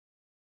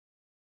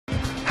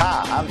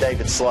Hi, I'm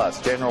David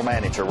Sluss, General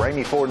Manager,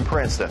 Ramey Ford in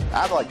Princeton.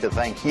 I'd like to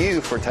thank you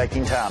for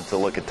taking time to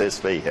look at this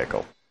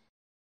vehicle.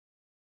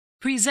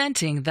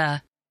 Presenting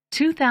the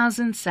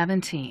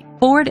 2017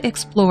 Ford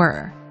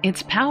Explorer.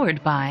 It's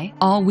powered by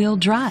all-wheel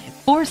drive,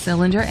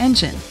 4-cylinder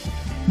engine.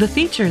 The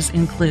features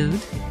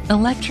include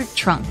electric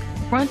trunk,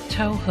 front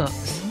tow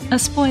hooks, a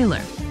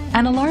spoiler,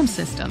 an alarm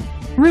system,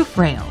 roof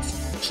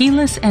rails,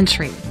 keyless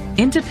entry,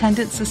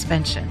 independent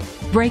suspension,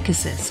 brake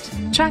assist,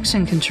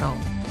 traction control,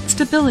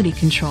 stability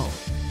control.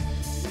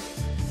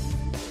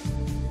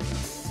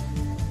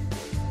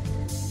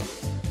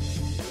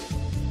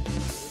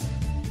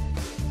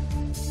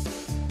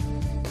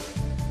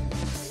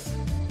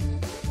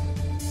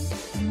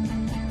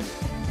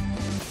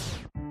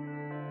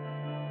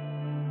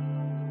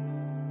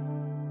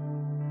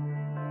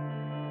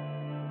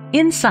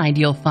 Inside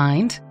you'll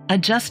find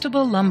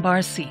adjustable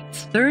lumbar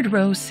seats,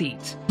 third-row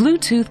seat,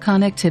 Bluetooth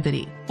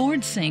connectivity,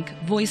 Ford Sync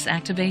voice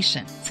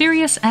activation,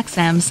 Sirius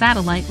XM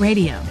satellite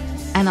radio,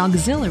 an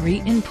auxiliary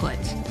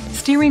input,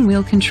 steering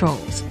wheel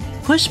controls,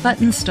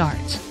 push-button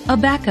start, a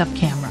backup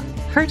camera,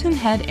 curtain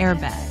head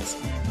airbags.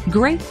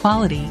 Great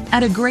quality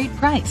at a great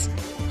price.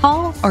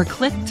 Call or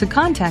click to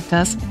contact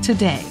us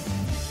today.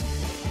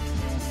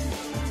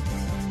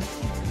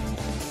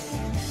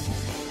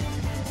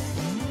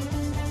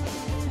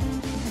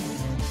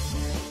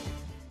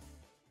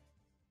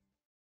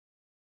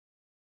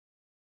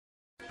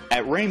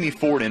 At Ramey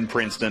Ford in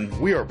Princeton,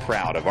 we are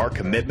proud of our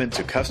commitment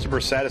to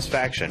customer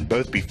satisfaction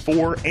both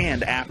before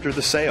and after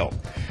the sale.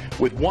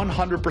 With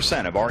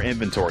 100% of our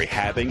inventory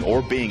having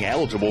or being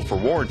eligible for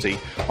warranty,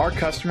 our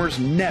customers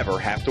never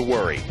have to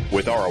worry.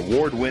 With our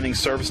award-winning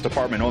service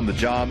department on the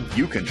job,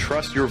 you can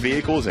trust your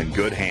vehicles in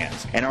good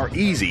hands. And our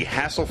easy,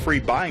 hassle-free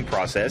buying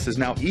process is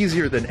now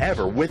easier than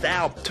ever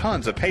without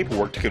tons of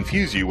paperwork to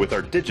confuse you with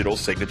our digital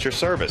signature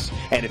service.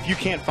 And if you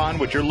can't find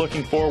what you're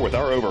looking for with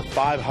our over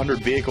 500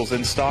 vehicles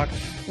in stock,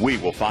 we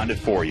will find it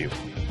for you.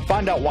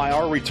 Find out why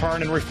our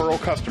return and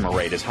referral customer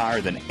rate is higher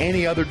than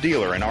any other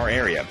dealer in our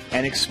area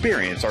and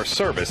experience our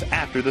service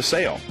after the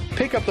sale.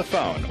 Pick up the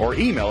phone or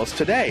email us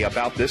today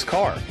about this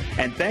car.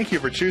 And thank you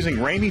for choosing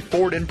Ramey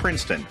Ford in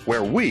Princeton,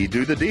 where we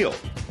do the deal.